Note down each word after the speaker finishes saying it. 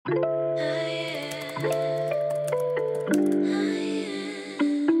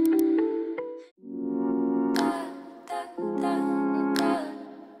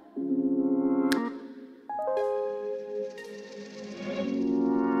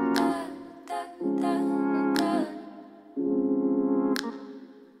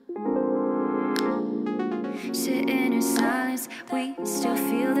we still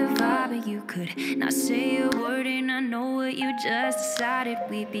feel the vibe, and you could not say a word, and I know what you just decided.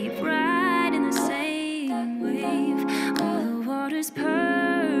 We'd be right in the same wave. Oh, the water's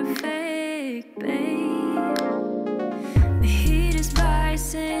perfect, babe. The heat is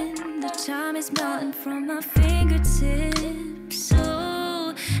rising, the time is melting from my fingertips.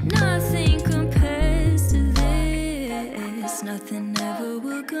 So nothing compares to this. Nothing ever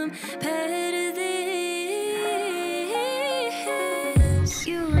will compare to this.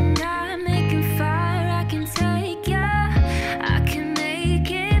 You and I making fire, I can take ya. I can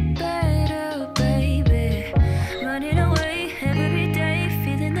make it better, baby. Running away every day,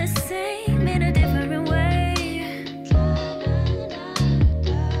 feeling the same in a different way.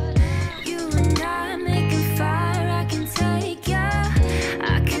 You and I making fire, I can take ya.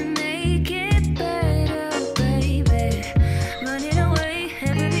 I can make it better, baby. Running away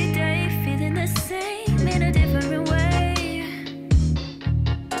every day, feeling the same in a different way.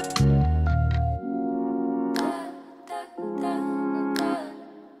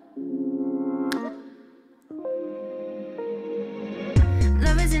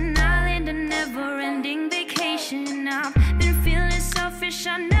 Love is an island, a never-ending vacation. I've been feeling selfish,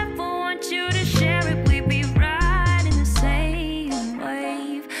 I never want you to share it. We'd be right in the same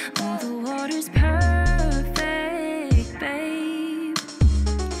wave. Oh, the water's perfect, babe.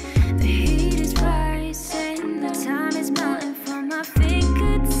 The heat is rising, the time is melting from my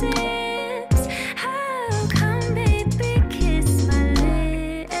fingertips. How come, baby, kiss my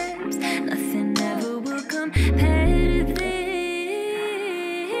lips? Nothing ever will compare to this.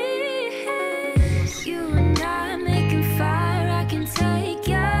 You and I making fire, I can take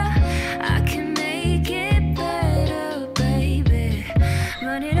ya. I can make it better, baby.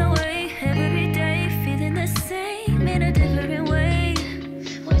 Running away every day, feeling the same in a different way.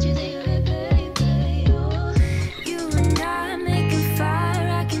 What you think of it, baby? Oh. You and I making fire,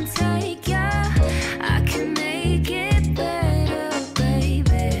 I can take ya. I can make it better,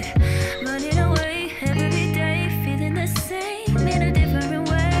 baby. Running away every day, feeling the same in a different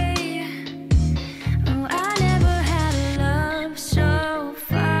way. Oh, I never had a love so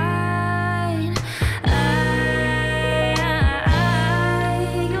fine.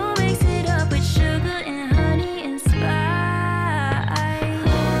 You mix it up with sugar and honey and spice.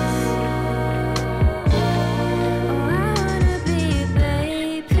 Oh, I wanna be a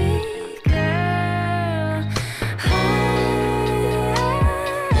baby girl.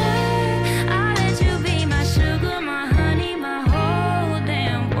 I'll let you be my sugar, my honey, my whole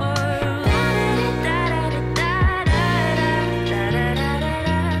damn world.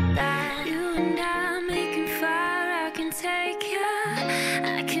 You and I making fire, I can take ya.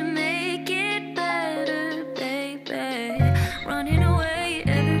 I can make it better, baby. Running away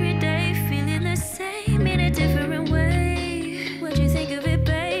every day, feeling the same in a different way. What you think of it,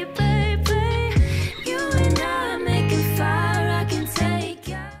 baby? You and I making fire, I can take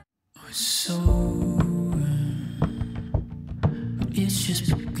ya. Oh, it's so but it's just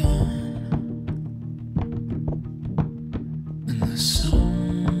begun. And there's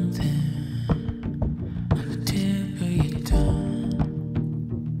something on the tip of your tongue.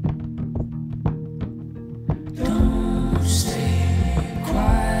 Don't stay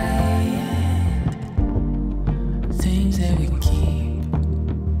quiet. Things that we keep.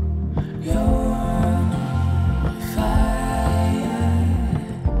 You're on fire.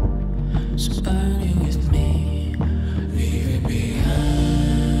 So burn it with me. Leave it behind.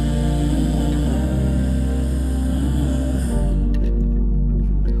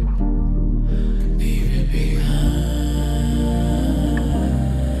 Leave it behind.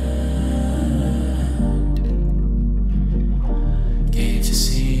 Can't you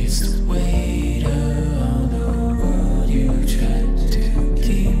see it's the weight of all the world you tried to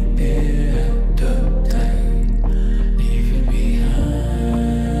keep it wrapped up tight? Leave it behind.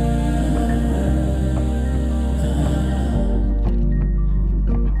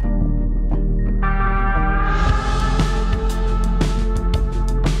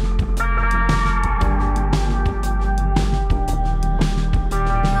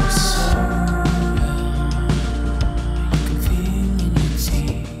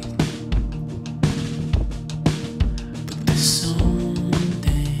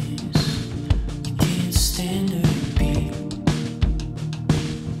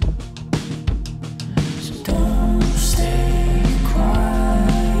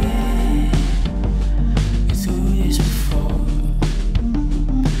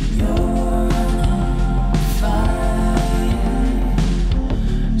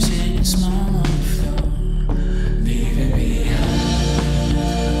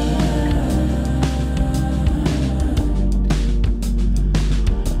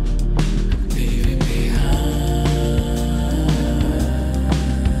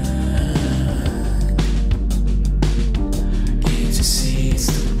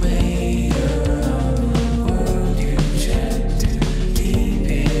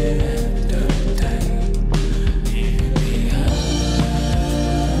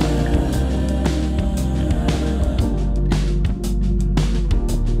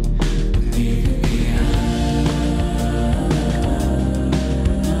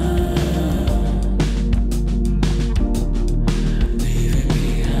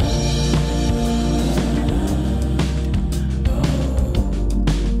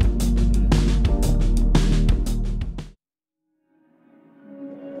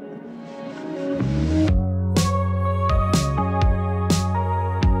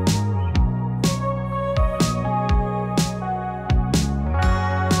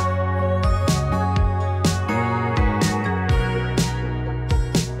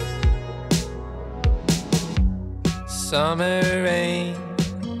 Summer rain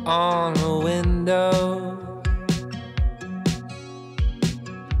on the window.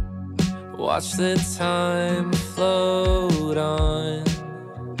 Watch the time float on.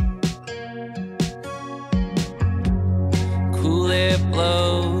 Cool air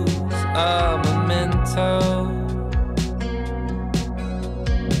blows a memento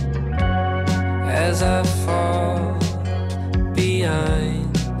as I fall behind.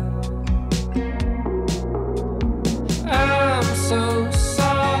 I'm so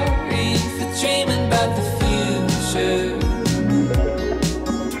sorry for dreaming about the future.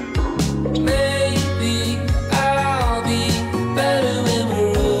 Maybe I'll be better when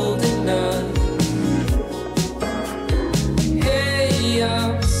we're old enough. Hey,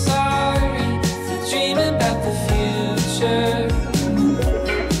 I'm sorry for dreaming about the future.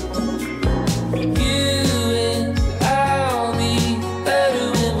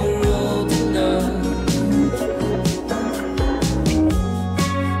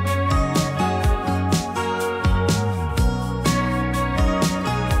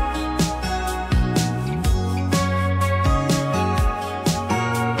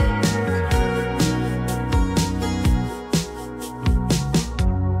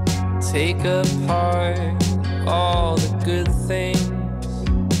 Take apart all the good things,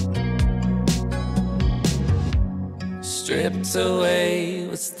 stripped away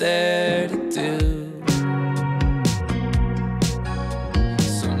what's there to do.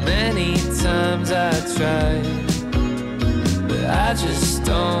 So many times I tried, but I just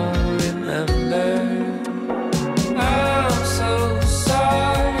don't remember. I'm so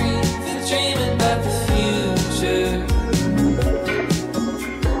sorry for dreaming about the future.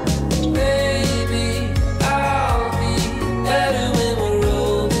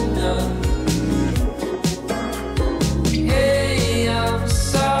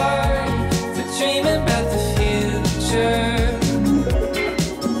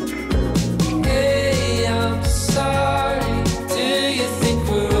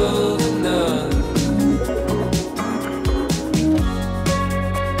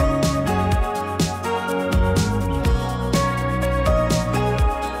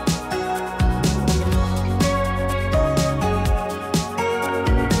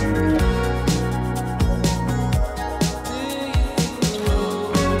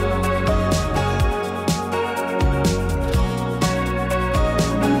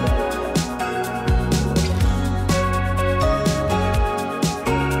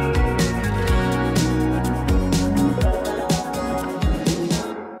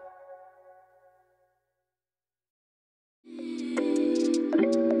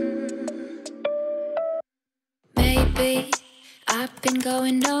 I've been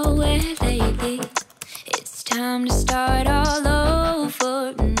going nowhere lately. It's time to start all over.